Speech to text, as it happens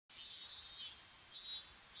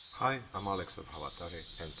Hi, I'm Alex of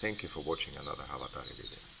Hawatari, and thank you for watching another Hawatari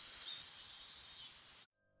video.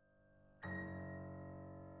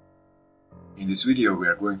 In this video we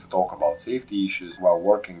are going to talk about safety issues while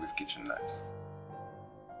working with kitchen knives.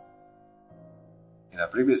 In our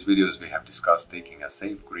previous videos we have discussed taking a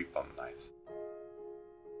safe grip on knives.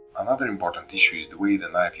 Another important issue is the way the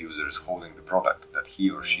knife user is holding the product that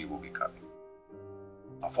he or she will be cutting.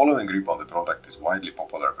 A following grip on the product is widely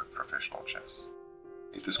popular with professional chefs.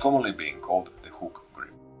 It is commonly being called the hook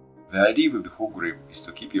grip. The idea with the hook grip is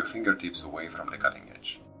to keep your fingertips away from the cutting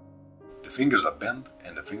edge. The fingers are bent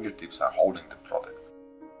and the fingertips are holding the product.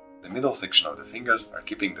 The middle section of the fingers are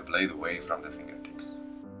keeping the blade away from the fingertips.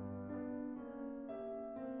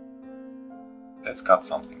 Let's cut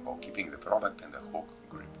something while keeping the product in the hook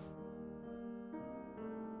grip.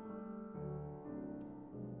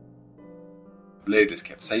 The blade is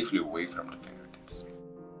kept safely away from the fingertips.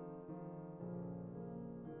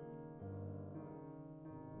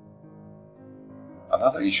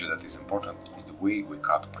 Another issue that is important is the way we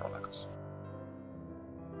cut products.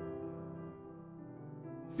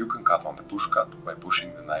 You can cut on the push cut by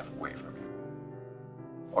pushing the knife away from you.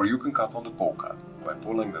 Or you can cut on the pull cut by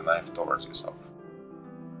pulling the knife towards yourself.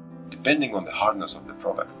 Depending on the hardness of the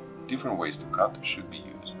product, different ways to cut should be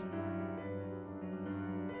used.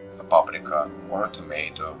 A paprika or a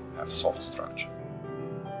tomato have soft structure.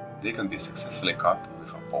 They can be successfully cut with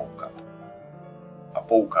a pull cut. A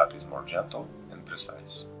pull cut is more gentle and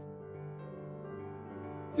precise.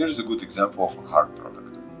 Here is a good example of a hard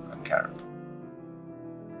product, a carrot.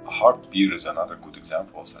 A hard pear is another good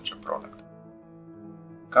example of such a product.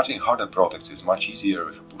 Cutting harder products is much easier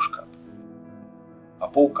with a push cut. A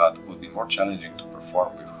pull cut would be more challenging to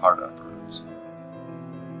perform with harder products.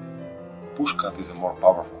 Push cut is a more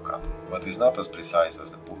powerful cut, but is not as precise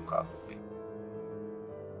as the pull cut would be.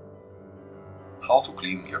 How to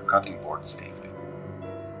clean your cutting board safely.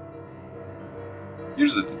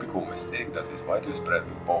 Here's a typical mistake that is widely spread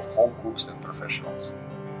with both home cooks and professionals.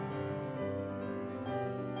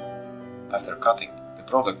 After cutting, the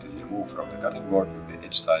product is removed from the cutting board with the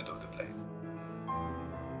edge side of the blade.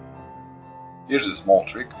 Here's a small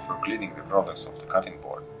trick for cleaning the products of the cutting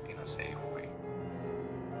board in a safe way.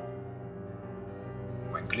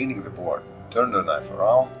 When cleaning the board, turn the knife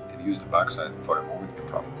around and use the backside for removing the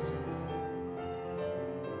products.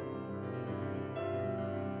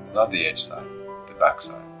 Not the edge side, the back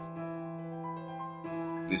side.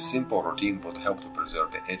 This simple routine would help to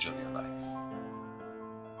preserve the edge of your knife.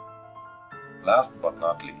 Last but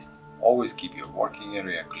not least, always keep your working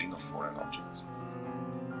area clean of foreign objects.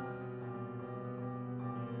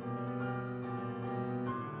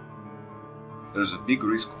 There is a big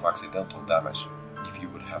risk of accidental damage if you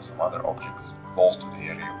would have some other objects close to the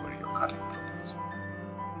area where you're cutting products.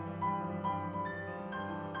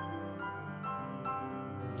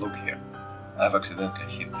 Look here, I have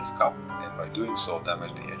accidentally hit this cup and by doing so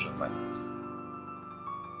damaged the edge of my knife.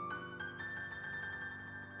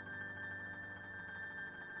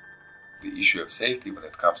 The issue of safety when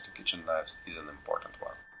it comes to kitchen knives is an important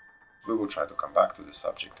one. We will try to come back to this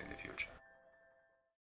subject in the future.